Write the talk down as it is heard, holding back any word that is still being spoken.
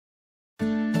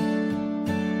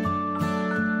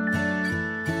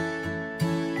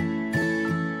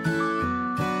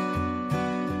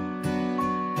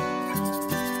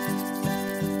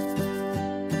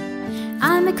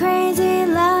a crazy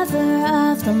lover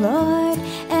of the Lord.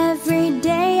 Every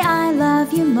day I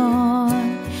love you more.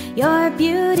 Your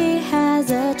beauty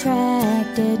has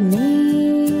attracted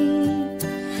me.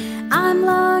 I'm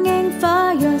longing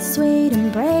for your sweet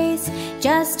embrace,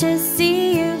 just to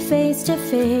see you face to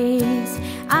face.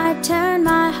 I turn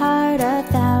my heart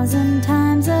 1,000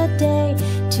 times a day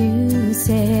to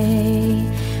say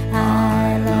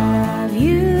I love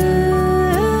you,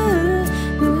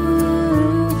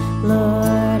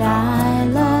 Lord, I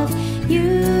love you.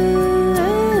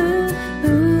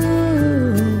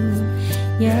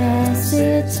 Yes,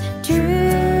 it's true,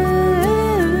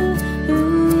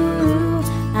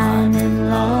 I'm in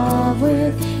love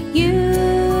with you.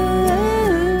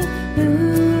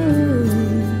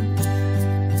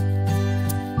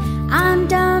 I'm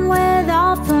done with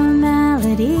all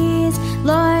formalities,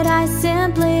 Lord, I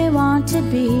simply want to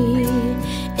be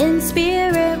in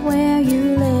spirit where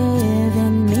you live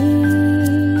in me.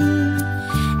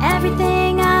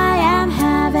 Everything I am,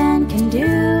 have, and can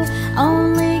do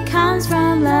only comes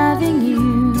from loving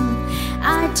you.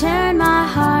 I turn my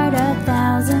heart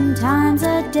 1,000 times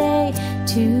a day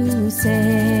to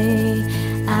say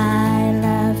I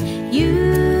love you,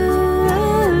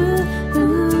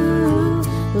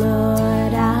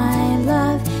 Lord, I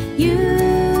love you.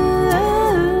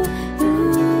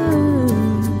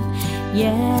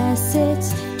 Yes,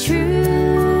 it's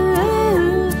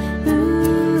true,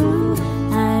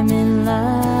 I'm in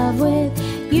love with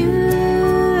you.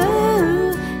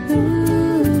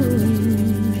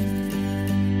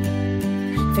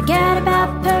 Forget about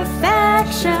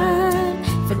perfection,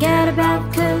 forget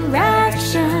about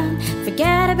correction,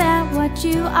 forget about what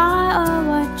you are or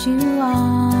what you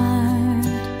aren't.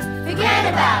 Forget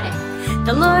about it.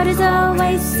 The Lord is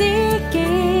always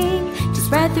seeking to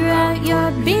spread throughout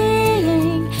your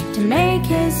being, to make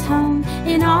His home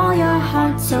in all your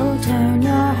heart. So turn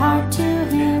your heart to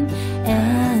Him